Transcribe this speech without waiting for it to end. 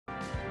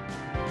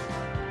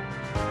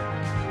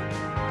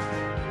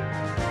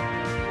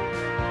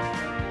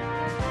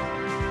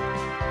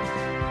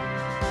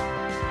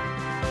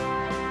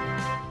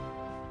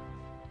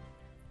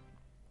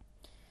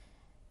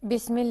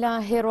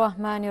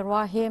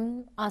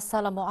Bismillahirrahmanirrahim.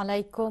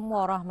 Assalamualaikum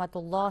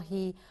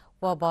warahmatullahi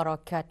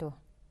wabarakatuh.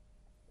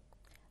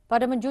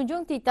 Pada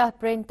menjunjung titah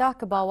perintah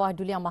ke bawah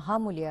Duli Yang Maha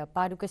Mulia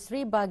Paduka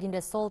Seri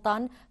Baginda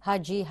Sultan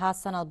Haji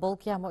Hassan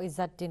Al-Bolkiah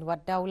Muizzuddin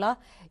Wad Daulah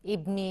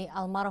Ibni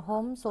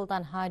Almarhum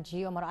Sultan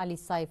Haji Omar Ali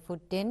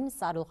Saifuddin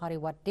Sa'adul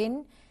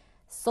Khariwaddin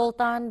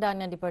Sultan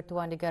dan Yang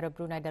di-Pertuan Negara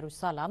Brunei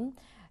Darussalam.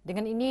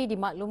 Dengan ini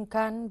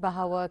dimaklumkan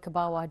bahawa ke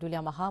bawah Duli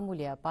Yang Maha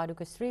Mulia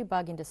Paduka Seri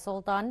Baginda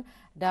Sultan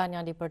dan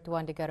Yang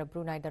di-Pertuan Negara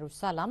Brunei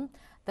Darussalam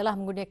telah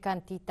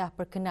menggunakan titah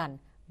perkenan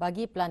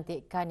bagi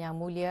pelantikan Yang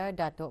Mulia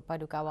Datuk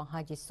Paduka Awang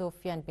Haji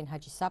Sofyan bin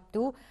Haji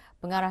Sabtu,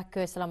 Pengarah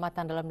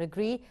Keselamatan Dalam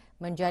Negeri,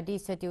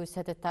 menjadi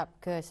Setiausaha Tetap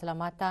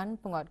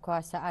Keselamatan,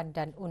 Penguatkuasaan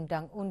dan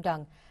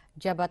Undang-Undang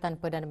Jabatan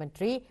Perdana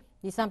Menteri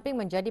di samping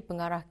menjadi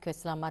Pengarah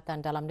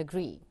Keselamatan Dalam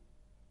Negeri.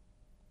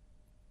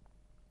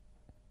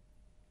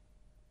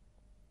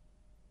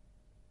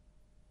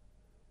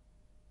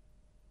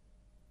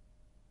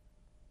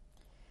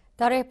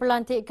 Tarikh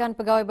pelantikan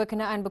pegawai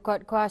berkenaan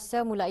berkuat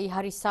kuasa mulai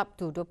hari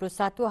Sabtu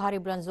 21 hari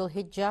bulan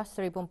Zulhijjah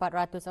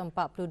 1442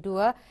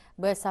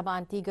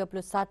 bersamaan 31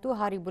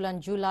 hari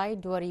bulan Julai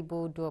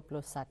 2021.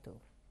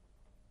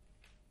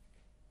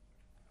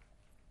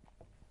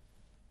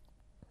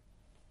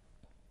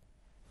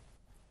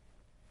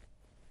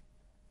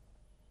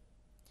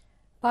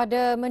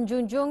 Pada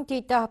menjunjung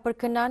titah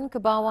perkenan ke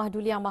bawah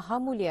Duli Yang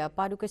Maha Mulia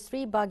Paduka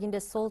Seri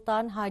Baginda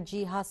Sultan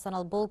Haji Hassan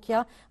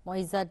Al-Bolkiah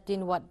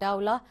Muizzuddin Wad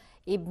Daulah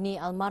Ibni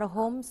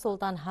Almarhum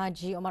Sultan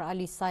Haji Omar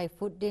Ali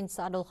Saifuddin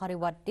Sa'adul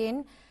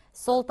Khariwaddin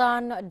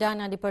Sultan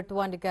dan Yang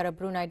di-Pertuan Negara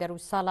Brunei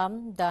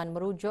Darussalam dan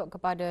merujuk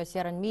kepada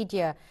siaran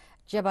media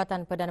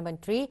Jabatan Perdana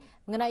Menteri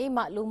mengenai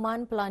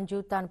makluman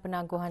pelanjutan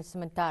penangguhan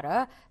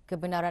sementara,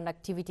 kebenaran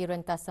aktiviti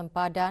rentas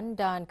sempadan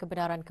dan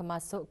kebenaran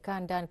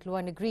kemasukan dan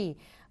keluar negeri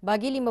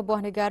bagi 5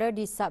 buah negara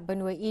di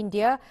Sub-benua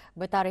India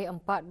bertarikh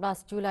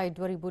 14 Julai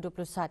 2021,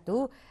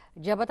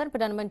 Jabatan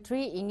Perdana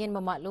Menteri ingin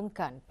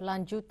memaklumkan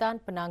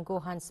pelanjutan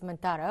penangguhan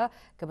sementara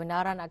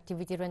kebenaran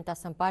aktiviti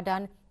rentas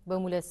sempadan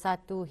bermula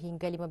 1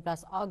 hingga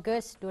 15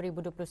 Ogos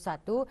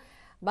 2021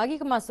 bagi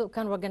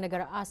kemasukan warga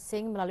negara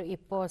asing melalui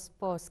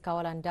pos-pos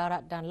kawalan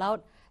darat dan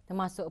laut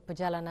termasuk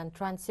perjalanan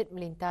transit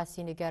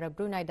melintasi negara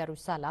Brunei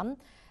Darussalam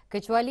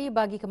kecuali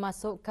bagi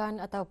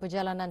kemasukan atau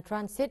perjalanan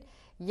transit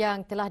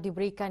yang telah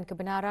diberikan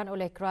kebenaran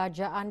oleh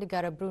Kerajaan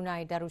Negara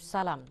Brunei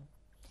Darussalam.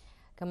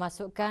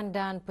 Kemasukan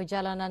dan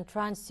perjalanan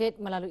transit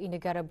melalui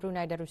negara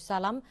Brunei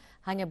Darussalam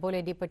hanya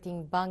boleh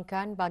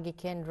dipertimbangkan bagi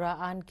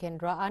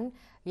kenderaan-kenderaan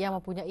yang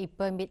mempunyai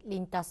permit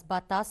lintas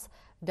batas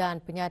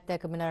dan penyata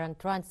kebenaran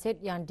transit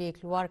yang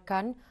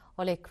dikeluarkan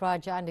oleh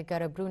Kerajaan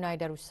Negara Brunei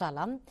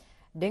Darussalam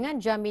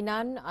dengan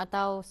jaminan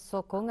atau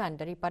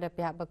sokongan daripada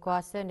pihak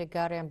berkuasa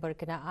negara yang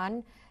berkenaan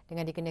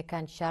dengan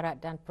dikenakan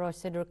syarat dan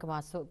prosedur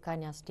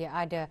kemasukan yang sedia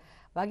ada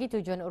bagi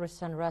tujuan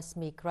urusan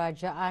rasmi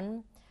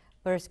kerajaan,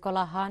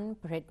 persekolahan,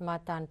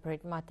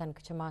 perkhidmatan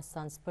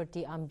kecemasan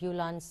seperti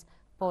ambulans,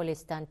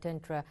 polis dan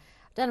tentera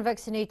dan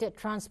vaccinated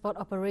transport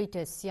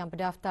operators yang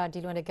berdaftar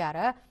di luar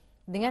negara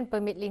dengan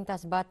permit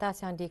lintas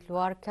batas yang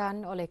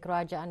dikeluarkan oleh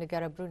Kerajaan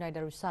Negara Brunei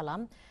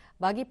Darussalam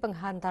bagi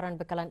penghantaran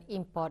bekalan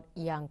import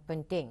yang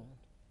penting.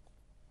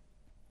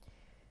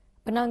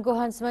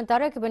 Penangguhan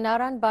sementara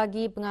kebenaran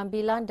bagi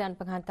pengambilan dan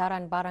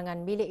penghantaran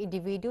barangan milik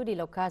individu di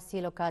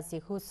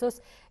lokasi-lokasi khusus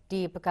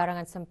di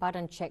pekarangan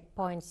sempadan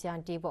checkpoints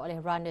yang dibuat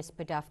oleh runners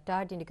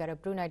berdaftar di negara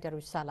Brunei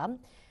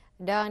Darussalam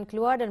dan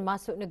keluar dan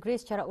masuk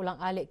negeri secara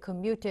ulang-alik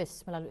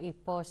commuters melalui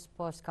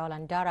pos-pos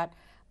kawalan darat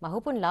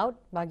mahupun laut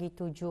bagi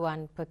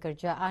tujuan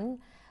pekerjaan.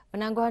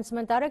 Penangguhan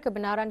sementara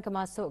kebenaran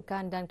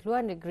kemasukan dan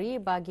keluar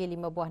negeri bagi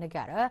 5 buah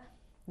negara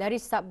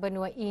dari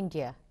Sub-benua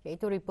India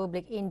iaitu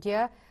Republik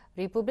India,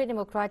 Republik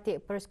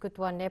Demokratik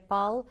Persekutuan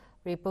Nepal,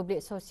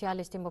 Republik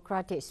Sosialis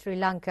Demokratik Sri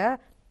Lanka,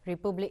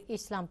 Republik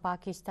Islam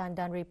Pakistan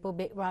dan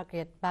Republik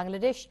Rakyat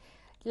Bangladesh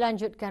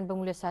dilanjutkan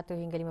bermula 1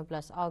 hingga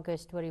 15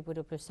 Ogos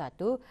 2021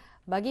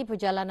 bagi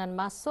perjalanan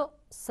masuk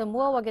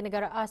semua warga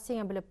negara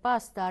asing yang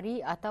berlepas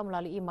dari atau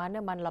melalui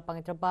mana-mana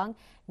lapangan terbang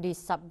di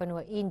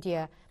Sub-benua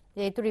India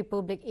iaitu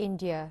Republik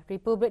India,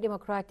 Republik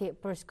Demokratik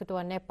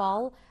Persekutuan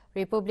Nepal,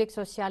 Republik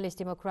Sosialis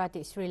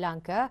Demokratik Sri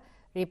Lanka,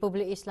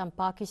 Republik Islam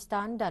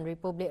Pakistan dan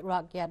Republik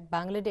Rakyat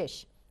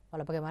Bangladesh.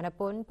 Walau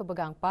bagaimanapun,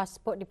 pemegang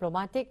pasport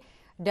diplomatik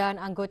dan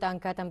anggota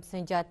angkatan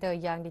bersenjata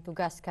yang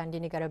ditugaskan di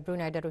negara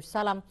Brunei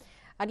Darussalam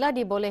adalah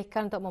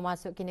dibolehkan untuk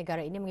memasuki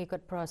negara ini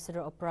mengikut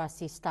prosedur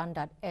operasi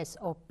standard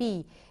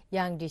SOP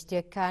yang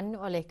disediakan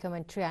oleh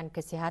Kementerian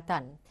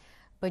Kesihatan.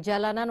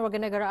 Perjalanan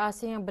warga negara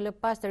asing yang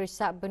berlepas dari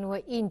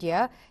Sub-benua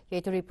India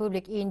iaitu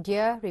Republik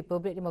India,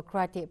 Republik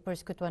Demokratik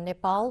Persekutuan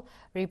Nepal,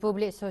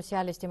 Republik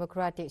Sosialis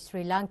Demokratik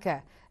Sri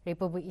Lanka,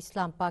 Republik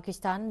Islam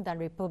Pakistan dan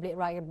Republik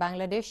Rakyat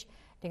Bangladesh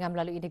dengan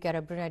melalui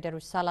negara Brunei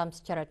Darussalam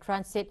secara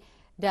transit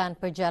dan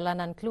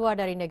perjalanan keluar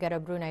dari negara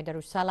Brunei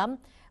Darussalam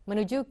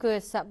menuju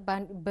ke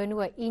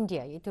Sub-benua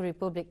India iaitu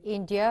Republik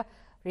India,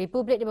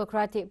 Republik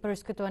Demokratik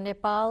Persekutuan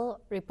Nepal,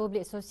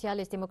 Republik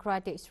Sosialis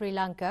Demokratik Sri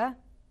Lanka,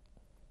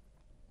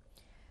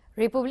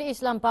 Republik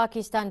Islam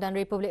Pakistan dan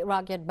Republik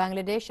Rakyat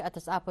Bangladesh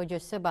atas apa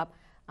jua sebab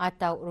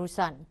atau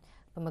urusan.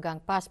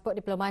 Pemegang pasport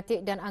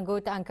diplomatik dan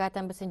anggota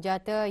angkatan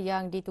bersenjata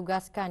yang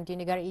ditugaskan di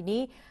negara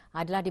ini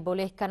adalah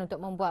dibolehkan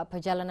untuk membuat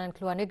perjalanan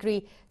ke luar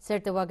negeri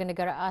serta warga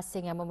negara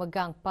asing yang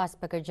memegang pas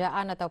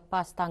pekerjaan atau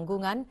pas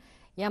tanggungan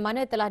yang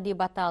mana telah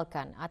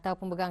dibatalkan atau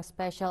pemegang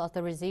Special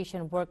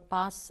Authorization Work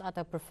Pass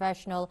atau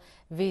Professional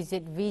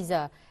Visit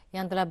Visa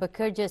yang telah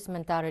bekerja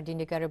sementara di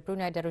negara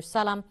Brunei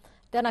Darussalam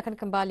dan akan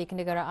kembali ke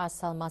negara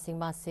asal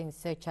masing-masing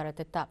secara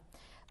tetap.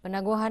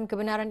 Penangguhan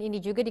kebenaran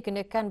ini juga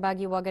dikenakan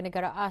bagi warga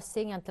negara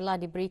asing yang telah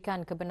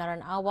diberikan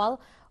kebenaran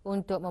awal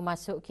untuk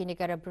memasuki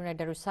negara Brunei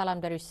Darussalam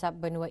dari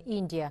sub-benua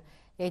India,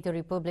 iaitu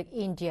Republik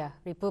India,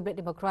 Republik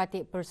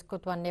Demokratik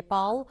Persekutuan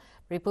Nepal,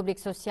 Republik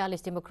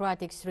Sosialis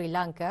Demokratik Sri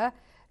Lanka,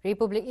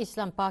 Republik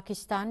Islam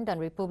Pakistan dan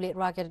Republik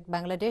Rakyat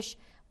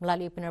Bangladesh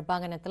melalui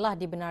penerbangan yang telah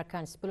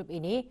dibenarkan sebelum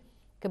ini.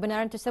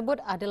 Kebenaran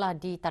tersebut adalah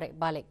ditarik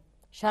balik.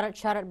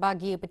 Syarat-syarat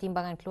bagi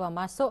pertimbangan keluar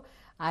masuk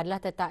adalah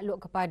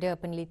tertakluk kepada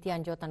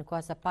penelitian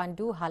Jawatankuasa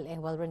Pandu Hal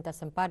Ehwal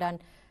Rentas Sempadan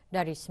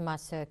dari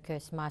semasa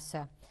ke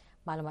semasa.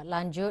 Maklumat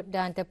lanjut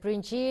dan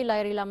terperinci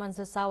layari laman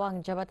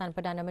sesawang Jabatan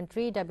Perdana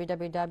Menteri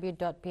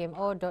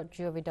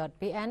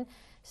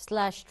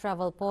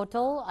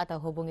www.pmo.gov.pn/travel-portal atau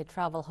hubungi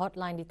travel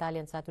hotline di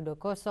talian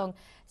 120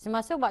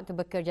 semasa waktu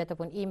bekerja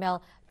ataupun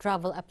email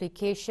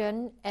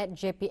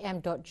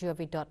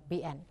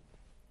travelapplication@jpm.gov.bn.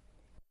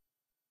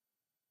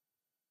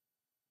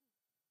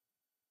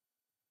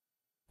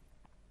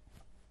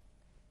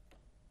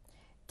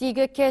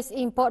 3 kes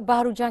import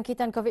baru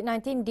jangkitan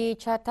COVID-19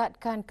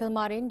 dicatatkan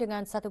kemarin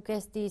dengan 1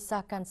 kes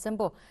disahkan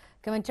sembuh.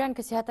 Kementerian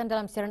Kesihatan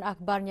dalam siaran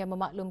akhbarnya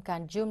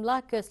memaklumkan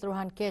jumlah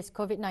keseluruhan kes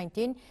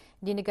COVID-19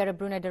 di negara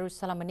Brunei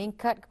Darussalam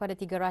meningkat kepada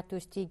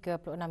 336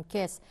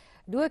 kes.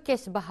 2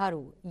 kes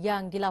baharu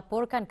yang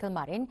dilaporkan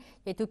kemarin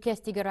iaitu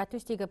kes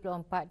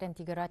 334 dan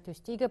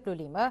 335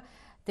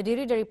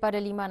 terdiri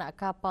daripada 5 anak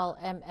kapal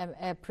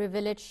MMA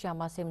Privilege yang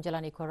masih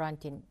menjalani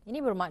kuarantin.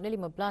 Ini bermakna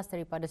 15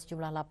 daripada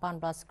sejumlah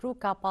 18 kru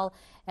kapal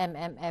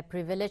MMA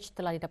Privilege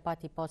telah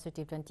didapati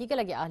positif dan 3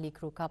 lagi ahli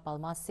kru kapal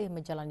masih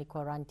menjalani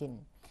kuarantin.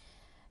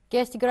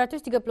 Kes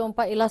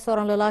 334 ialah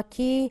seorang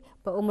lelaki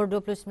berumur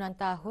 29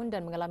 tahun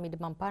dan mengalami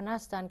demam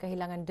panas dan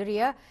kehilangan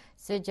deria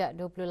sejak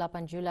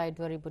 28 Julai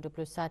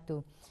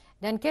 2021.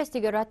 Dan kes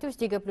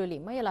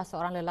 335 ialah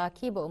seorang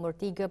lelaki berumur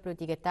 33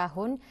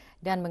 tahun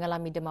dan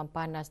mengalami demam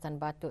panas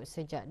dan batuk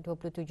sejak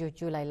 27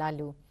 Julai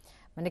lalu.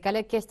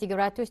 Manakala kes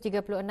 336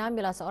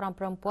 ialah seorang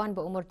perempuan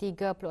berumur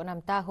 36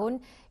 tahun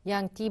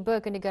yang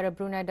tiba ke negara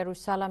Brunei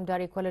Darussalam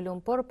dari Kuala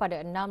Lumpur pada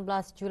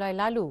 16 Julai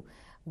lalu.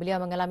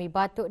 Beliau mengalami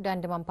batuk dan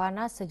demam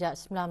panas sejak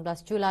 19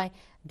 Julai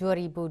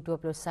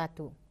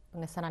 2021.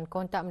 Pengesanan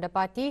kontak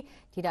mendapati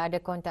tidak ada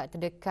kontak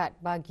terdekat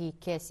bagi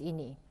kes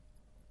ini.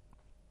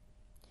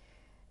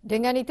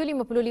 Dengan itu,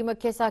 55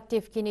 kes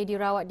aktif kini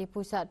dirawat di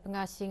Pusat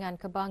Pengasingan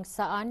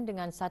Kebangsaan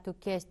dengan 1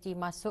 kes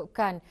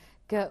dimasukkan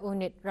ke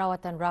unit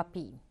rawatan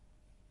rapi.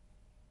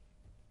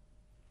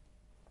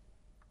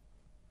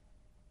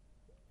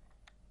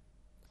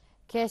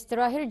 Kes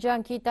terakhir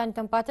jangkitan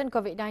tempatan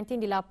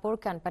COVID-19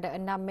 dilaporkan pada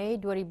 6 Mei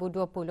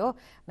 2020,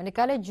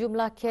 manakala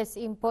jumlah kes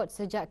import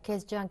sejak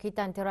kes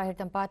jangkitan terakhir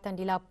tempatan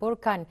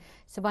dilaporkan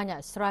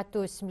sebanyak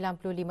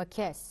 195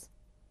 kes.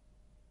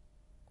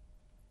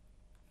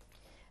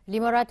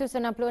 566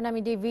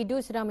 individu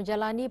sedang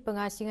menjalani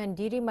pengasingan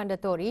diri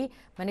mandatori,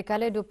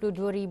 manakala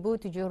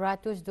 22,727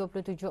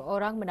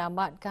 orang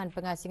menamatkan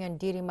pengasingan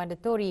diri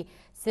mandatori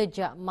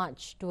sejak Mac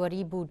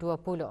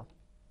 2020.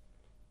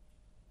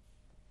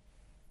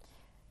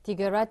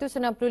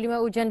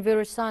 365 ujian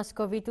virus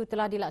SARS-CoV-2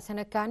 telah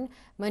dilaksanakan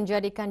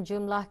menjadikan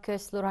jumlah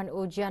keseluruhan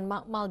ujian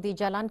makmal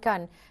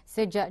dijalankan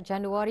sejak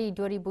Januari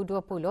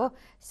 2020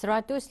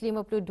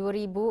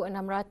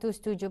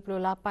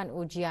 152,678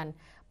 ujian.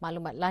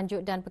 Maklumat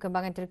lanjut dan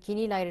perkembangan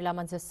terkini layari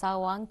laman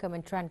sesawang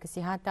Kementerian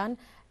Kesihatan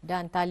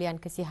dan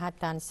talian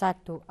Kesihatan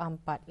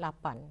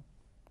 148.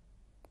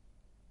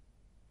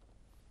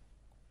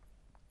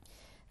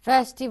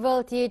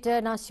 Festival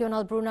Teater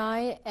Nasional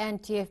Brunei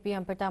NTFB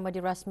yang pertama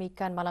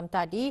dirasmikan malam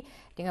tadi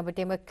dengan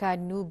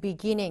bertemakan New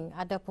Beginning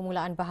atau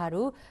permulaan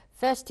baharu.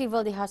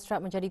 Festival dihasrat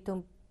menjadi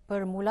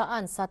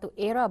permulaan satu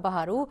era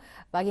baharu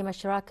bagi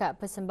masyarakat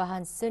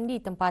persembahan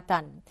seni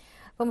tempatan.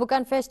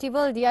 Pembukaan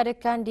festival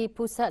diadakan di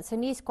Pusat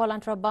Seni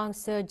Sekolah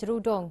Antarabangsa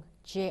Jerudong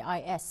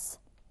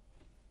JIS.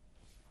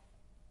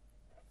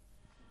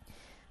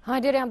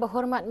 Hadir yang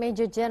berhormat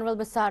Major Jeneral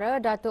Besara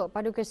Datuk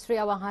Paduka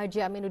Seri Awang Haji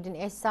Aminuddin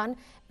Ehsan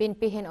bin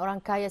Pihin Orang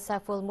Kaya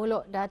Saiful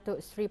Muluk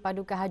Datuk Seri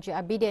Paduka Haji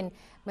Abidin,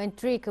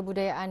 Menteri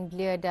Kebudayaan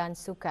Belia dan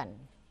Sukan.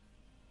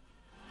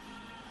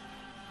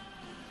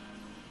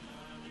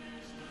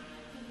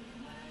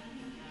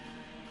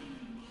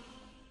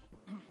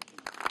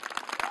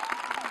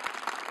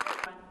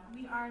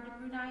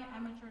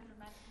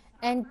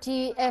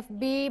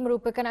 NTFB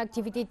merupakan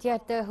aktiviti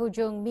teater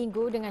hujung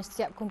minggu dengan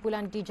setiap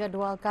kumpulan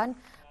dijadualkan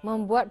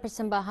membuat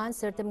persembahan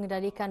serta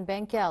mengendalikan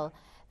bengkel.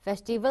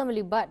 Festival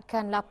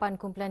melibatkan 8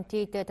 kumpulan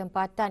teater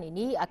tempatan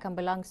ini akan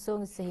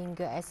berlangsung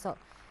sehingga esok.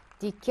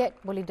 Tiket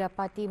boleh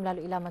dapati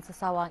melalui laman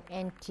sesawang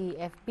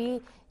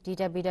NTFB di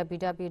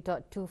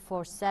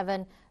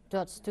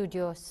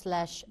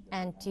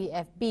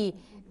www.247.studio/NTFB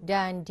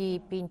dan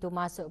di pintu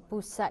masuk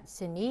pusat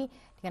seni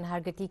dengan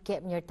harga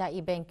tiket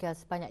menyertai bengkel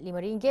sebanyak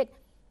RM5,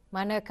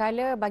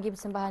 manakala bagi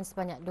persembahan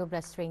sebanyak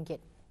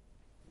RM12.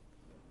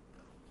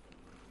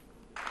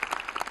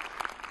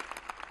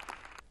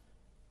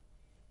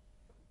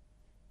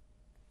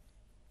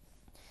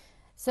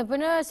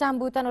 Sempena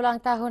sambutan ulang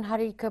tahun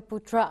Hari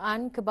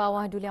Keputeraan ke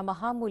bawah Duli Yang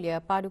Maha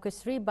Mulia Paduka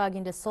Seri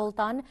Baginda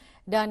Sultan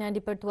dan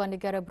Yang di-Pertuan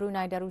Negara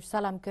Brunei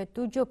Darussalam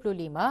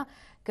ke-75,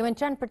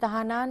 Kementerian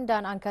Pertahanan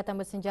dan Angkatan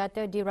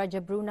Bersenjata di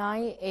Raja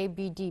Brunei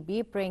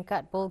ABDB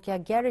peringkat Bolkiah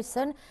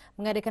Garrison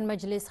mengadakan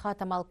majlis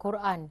khatam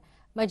Al-Quran.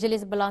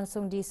 Majlis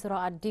berlangsung di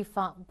Surau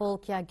Ad-Difa'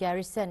 Bolkiah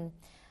Garrison.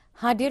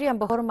 Hadir yang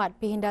berhormat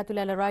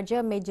Pihindatul Lala Raja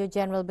Major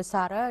Jeneral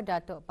Besara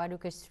Datuk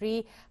Paduka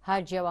Seri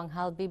Haji Awang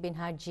Halbi bin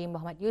Haji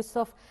Muhammad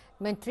Yusof,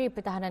 Menteri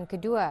Pertahanan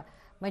kedua.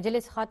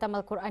 Majlis Khatam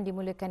Al-Quran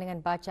dimulakan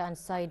dengan bacaan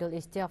Sayyidul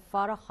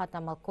Istighfar,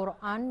 Khatam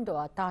Al-Quran,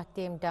 doa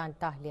tahtim dan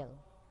tahlil.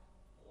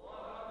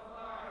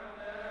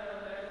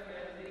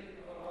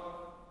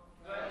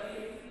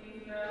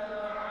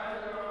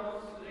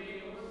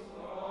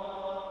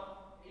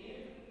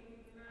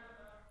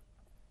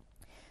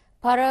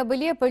 Para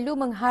belia perlu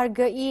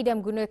menghargai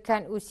dan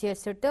menggunakan usia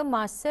serta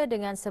masa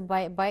dengan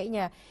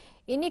sebaik-baiknya.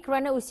 Ini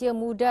kerana usia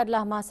muda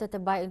adalah masa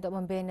terbaik untuk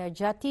membina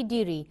jati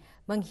diri,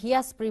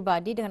 menghias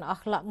peribadi dengan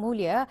akhlak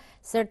mulia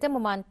serta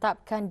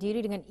memantapkan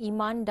diri dengan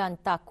iman dan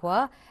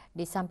takwa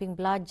di samping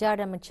belajar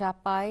dan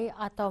mencapai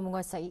atau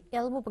menguasai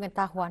ilmu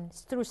pengetahuan,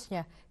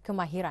 seterusnya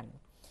kemahiran.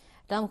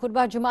 Dalam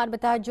khutbah Jumaat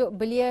bertajuk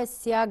Belia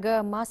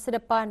Siaga Masa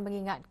Depan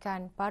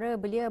mengingatkan para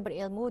belia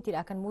berilmu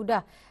tidak akan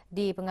mudah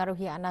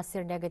dipengaruhi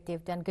anasir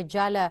negatif dan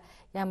gejala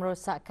yang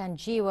merosakkan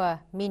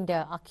jiwa,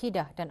 minda,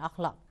 akidah dan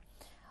akhlak.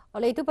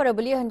 Oleh itu, para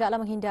belia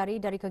hendaklah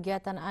menghindari dari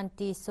kegiatan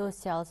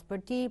antisosial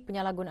seperti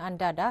penyalahgunaan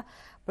dadah,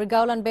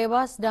 pergaulan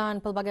bebas dan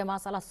pelbagai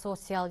masalah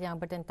sosial yang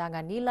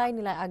bertentangan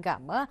nilai-nilai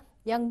agama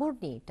yang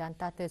murni dan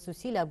tata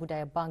susila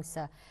budaya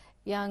bangsa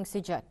yang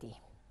sejati.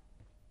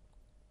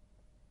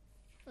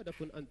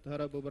 Adapun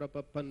antara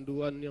beberapa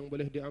panduan yang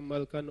boleh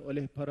diamalkan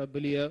oleh para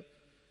belia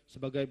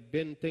sebagai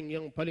benteng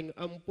yang paling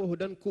ampuh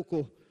dan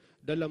kukuh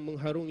dalam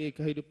mengharungi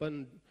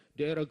kehidupan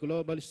di era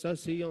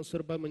globalisasi yang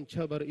serba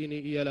mencabar ini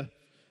ialah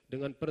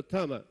dengan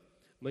pertama,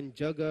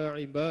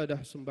 menjaga ibadah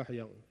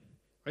sembahyang.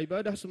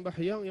 Ibadah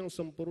sembahyang yang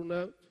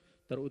sempurna,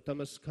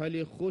 terutama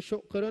sekali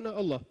khusyuk kerana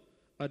Allah,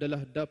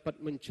 adalah dapat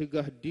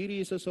mencegah diri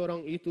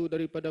seseorang itu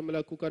daripada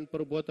melakukan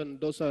perbuatan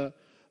dosa,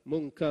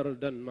 mungkar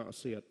dan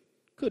maksiat.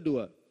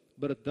 Kedua,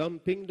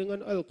 berdamping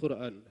dengan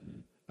Al-Quran.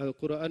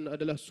 Al-Quran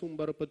adalah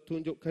sumber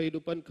petunjuk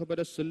kehidupan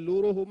kepada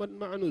seluruh umat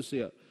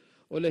manusia.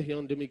 Oleh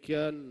yang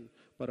demikian,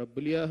 para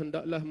belia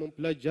hendaklah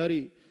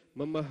mempelajari,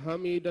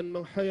 memahami dan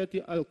menghayati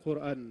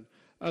Al-Quran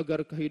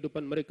agar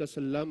kehidupan mereka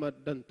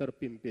selamat dan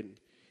terpimpin.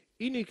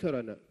 Ini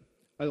kerana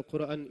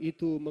Al-Quran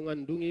itu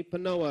mengandungi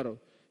penawar,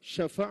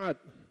 syafaat,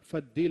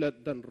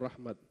 fadilat dan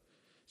rahmat.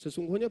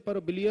 Sesungguhnya para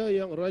belia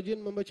yang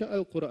rajin membaca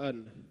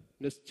Al-Quran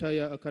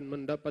nescaya akan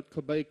mendapat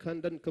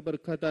kebaikan dan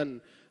keberkatan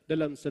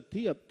dalam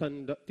setiap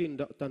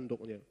tindak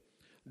tanduknya.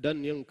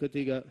 Dan yang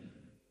ketiga,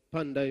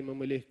 pandai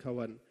memilih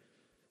kawan.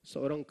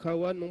 Seorang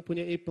kawan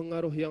mempunyai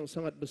pengaruh yang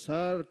sangat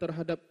besar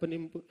terhadap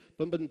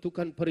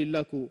pembentukan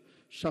perilaku,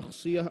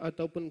 syakhsiah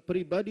ataupun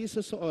peribadi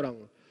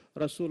seseorang.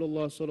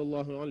 Rasulullah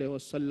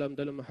SAW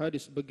dalam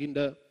hadis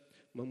baginda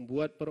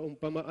membuat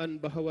perumpamaan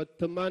bahawa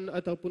teman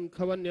ataupun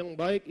kawan yang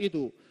baik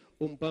itu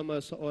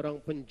umpama seorang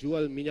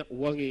penjual minyak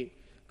wangi,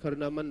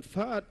 kerana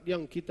manfaat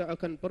yang kita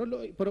akan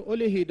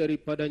perolehi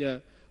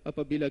daripadanya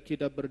apabila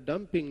kita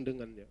berdamping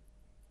dengannya.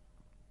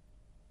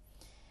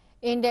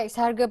 Indeks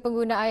harga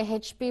pengguna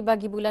IHP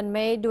bagi bulan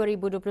Mei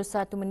 2021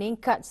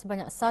 meningkat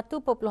sebanyak 1.1%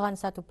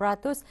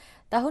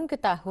 tahun ke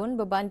tahun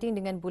berbanding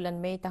dengan bulan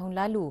Mei tahun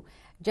lalu.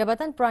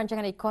 Jabatan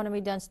Perancangan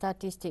Ekonomi dan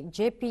Statistik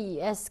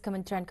JPES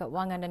Kementerian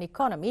Keuangan dan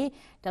Ekonomi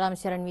dalam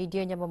siaran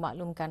medianya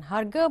memaklumkan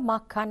harga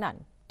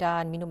makanan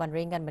dan minuman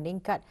ringan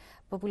meningkat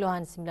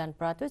 0.9%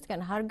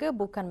 dengan harga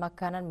bukan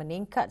makanan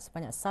meningkat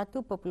sebanyak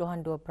 1.2%.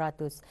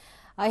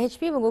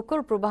 IHP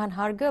mengukur perubahan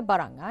harga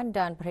barangan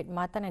dan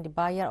perkhidmatan yang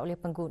dibayar oleh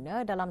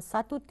pengguna dalam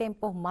satu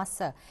tempoh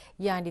masa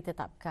yang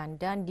ditetapkan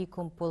dan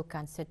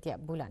dikumpulkan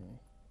setiap bulan.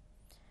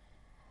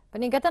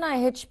 Peningkatan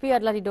IHP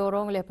adalah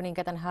didorong oleh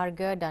peningkatan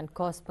harga dan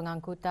kos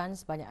pengangkutan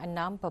sebanyak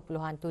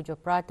 6.7%,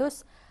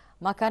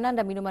 makanan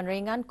dan minuman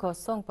ringan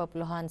 0.9%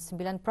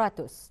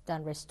 dan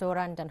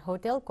restoran dan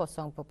hotel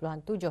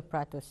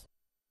 0.7%.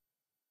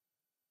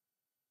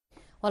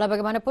 Walau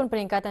bagaimanapun,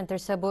 peningkatan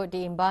tersebut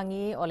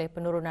diimbangi oleh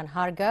penurunan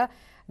harga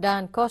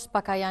dan kos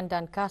pakaian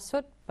dan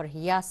kasut,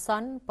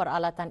 perhiasan,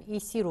 peralatan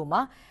isi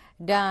rumah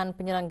dan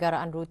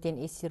penyelenggaraan rutin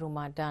isi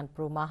rumah dan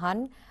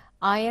perumahan,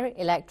 air,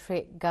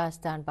 elektrik, gas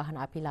dan bahan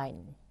api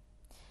lain.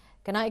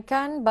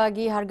 Kenaikan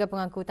bagi harga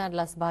pengangkutan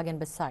adalah sebahagian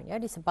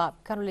besarnya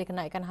disebabkan oleh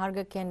kenaikan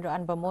harga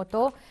kenderaan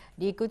bermotor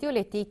diikuti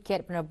oleh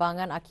tiket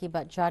penerbangan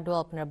akibat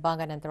jadual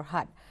penerbangan yang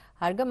terhad.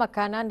 Harga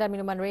makanan dan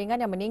minuman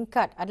ringan yang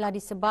meningkat adalah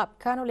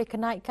disebabkan oleh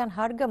kenaikan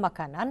harga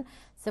makanan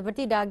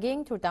seperti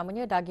daging,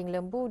 terutamanya daging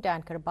lembu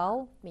dan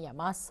kerbau, minyak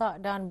masak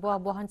dan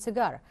buah-buahan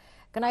segar.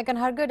 Kenaikan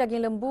harga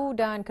daging lembu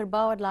dan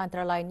kerbau adalah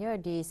antara lainnya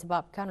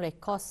disebabkan oleh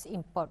kos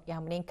import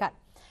yang meningkat.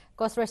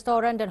 Kos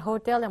restoran dan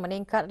hotel yang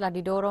meningkat adalah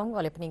didorong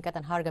oleh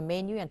peningkatan harga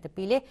menu yang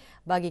terpilih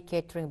bagi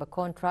catering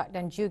berkontrak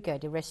dan juga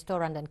di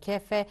restoran dan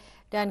kafe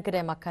dan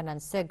kedai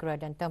makanan segera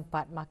dan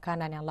tempat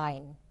makanan yang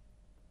lain.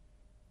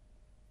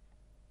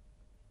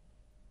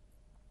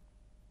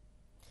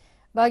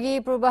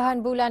 Bagi perubahan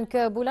bulan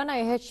ke bulan,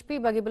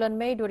 IHP bagi bulan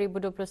Mei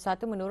 2021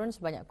 menurun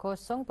sebanyak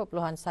 0.1%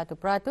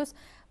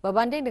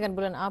 berbanding dengan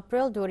bulan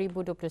April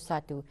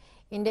 2021.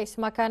 Indeks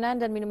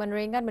makanan dan minuman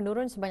ringan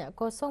menurun sebanyak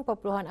 0.4%,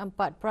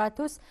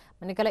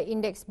 manakala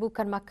indeks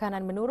bukan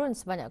makanan menurun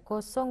sebanyak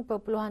 0.1%.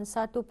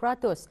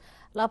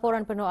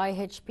 Laporan penuh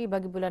IHP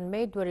bagi bulan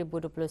Mei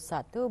 2021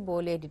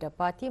 boleh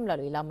didapati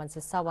melalui laman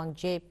sesawang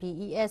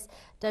JPES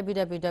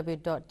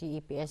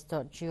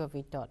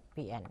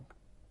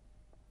www.deps.gov.pn.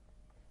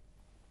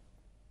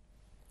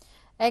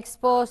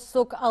 Expo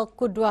Suk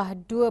Al-Qudwah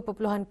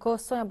 2.0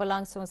 yang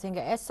berlangsung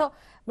sehingga esok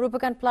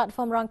merupakan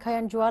platform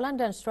rangkaian jualan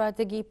dan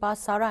strategi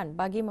pasaran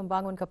bagi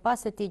membangun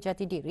kapasiti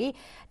jati diri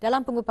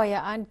dalam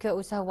pengupayaan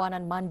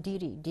keusahawanan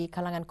mandiri di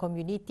kalangan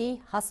komuniti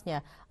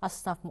khasnya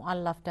asnaf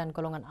mu'allaf dan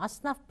golongan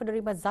asnaf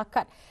penerima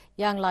zakat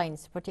yang lain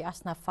seperti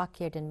asnaf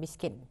fakir dan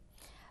miskin.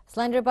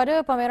 Selain daripada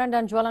pameran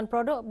dan jualan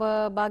produk,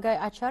 berbagai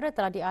acara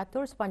telah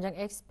diatur sepanjang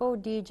expo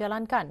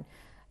dijalankan.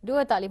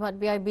 Dua taklimat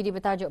BIBD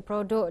bertajuk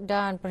Produk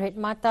dan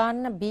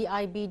Perkhidmatan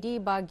BIBD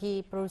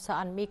bagi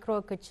perusahaan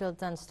mikro, kecil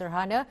dan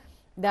sederhana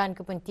dan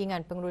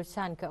kepentingan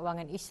pengurusan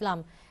keuangan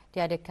Islam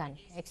diadakan.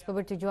 Expo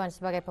bertujuan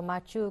sebagai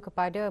pemacu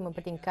kepada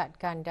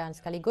mempertingkatkan dan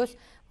sekaligus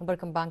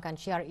memperkembangkan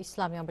syiar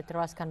Islam yang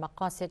berteraskan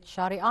maqasid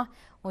syariah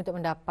untuk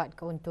mendapat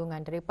keuntungan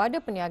daripada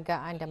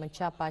perniagaan dan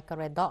mencapai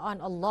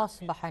keredaan Allah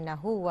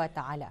Subhanahu wa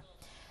taala.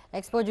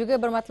 Expo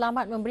juga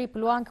bermatlamat memberi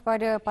peluang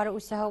kepada para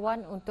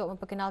usahawan untuk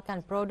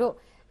memperkenalkan produk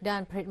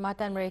dan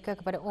perkhidmatan mereka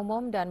kepada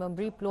umum dan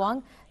memberi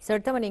peluang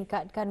serta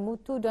meningkatkan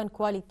mutu dan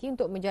kualiti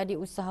untuk menjadi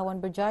usahawan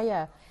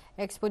berjaya.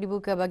 Expo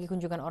dibuka bagi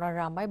kunjungan orang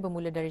ramai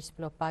bermula dari 10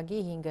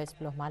 pagi hingga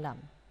 10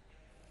 malam.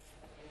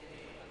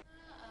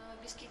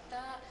 Bis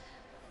kita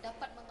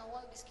dapat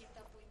mengawal bis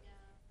kita punya.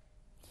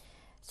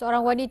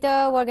 Seorang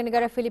wanita warga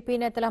negara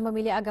Filipina telah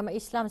memilih agama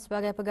Islam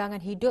sebagai pegangan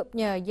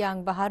hidupnya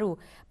yang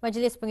baharu.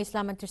 Majlis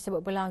pengislaman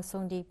tersebut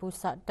berlangsung di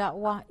Pusat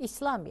Dakwah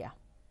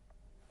Islamiyah.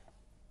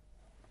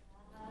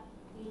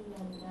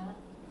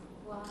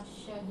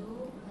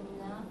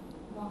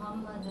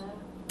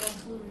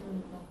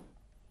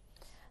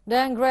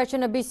 Dan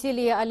Gretchen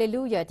Abisilia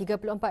Aleluya,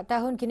 34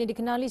 tahun, kini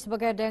dikenali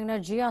sebagai Dayang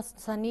Najiyah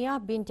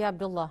Saniah binti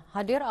Abdullah.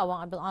 Hadir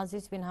Awang Abdul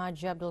Aziz bin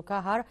Haji Abdul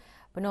Kahar,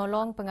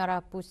 penolong pengarah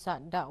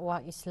Pusat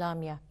Dakwah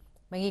Islamiyah.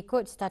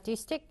 Mengikut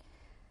statistik,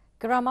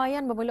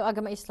 keramaian memeluk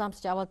agama Islam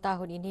sejak awal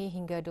tahun ini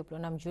hingga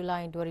 26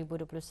 Julai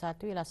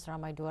 2021 ialah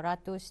seramai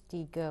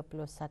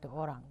 231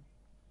 orang.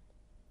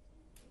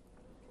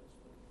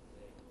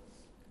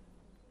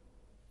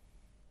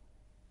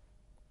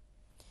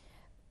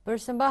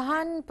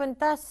 Persembahan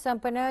pentas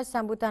sempena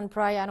sambutan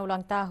perayaan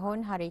ulang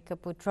tahun Hari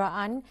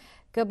Keputeraan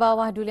ke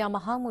bawah Duli Yang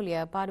Maha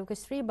Mulia Paduka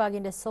Seri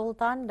Baginda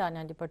Sultan dan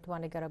Yang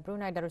di-Pertuan Negara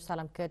Brunei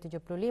Darussalam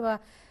ke-75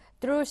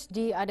 terus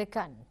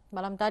diadakan.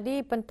 Malam tadi,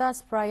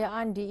 pentas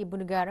perayaan di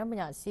Ibu Negara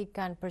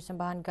menyaksikan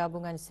persembahan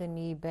gabungan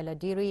seni bela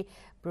diri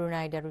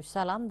Brunei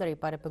Darussalam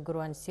daripada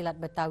Perguruan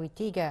Silat Betawi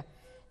 3.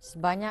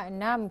 Sebanyak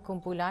 6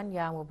 kumpulan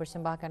yang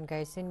mempersembahkan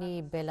gaya seni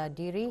bela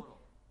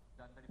diri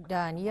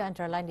dan ia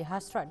antara lain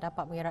dihasrat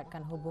dapat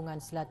mengeratkan hubungan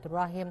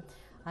silaturahim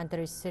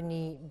antara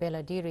seni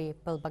bela diri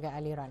pelbagai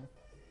aliran.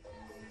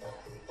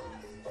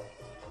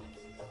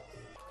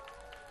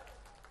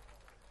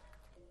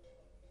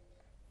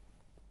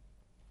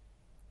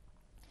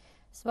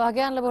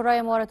 Sebahagian lebuh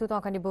raya Muara Tutong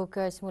akan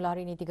dibuka semula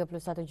hari ini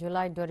 31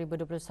 Julai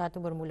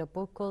 2021 bermula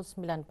pukul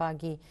 9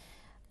 pagi.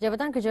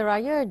 Jabatan Kerja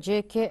Raya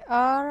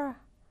JKR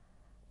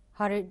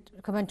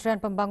Kementerian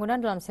Pembangunan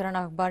dalam siaran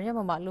akhbarnya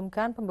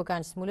memaklumkan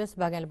pembukaan semula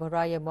sebahagian lebuh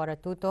raya Muara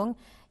Tutong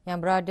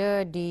yang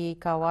berada di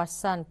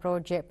kawasan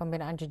projek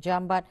pembinaan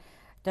jejambat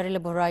dari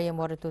lebuh raya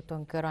Muara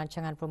Tutong ke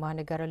rancangan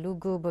perumahan negara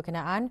Lugu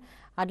berkenaan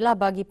adalah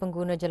bagi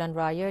pengguna jalan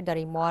raya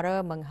dari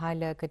Muara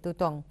menghala ke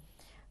Tutong.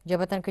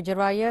 Jabatan Kerja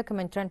Raya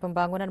Kementerian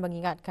Pembangunan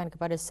mengingatkan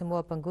kepada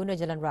semua pengguna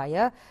jalan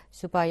raya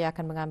supaya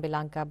akan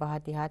mengambil langkah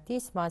berhati-hati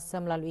semasa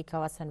melalui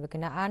kawasan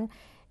berkenaan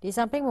di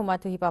samping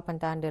mematuhi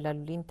papan tanda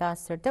lalu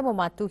lintas serta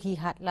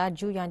mematuhi had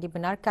laju yang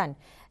dibenarkan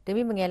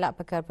demi mengelak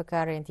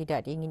perkara-perkara yang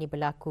tidak diingini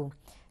berlaku.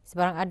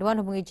 Sebarang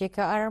aduan hubungi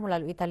JKR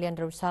melalui talian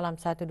Darussalam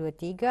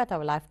 123 atau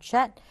live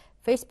chat,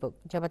 Facebook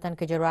Jabatan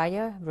Kerja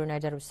Raya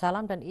Brunei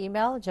Darussalam dan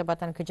email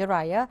Jabatan Kerja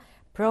Raya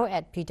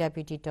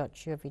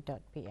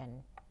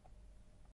pro@pwd.gov.pn.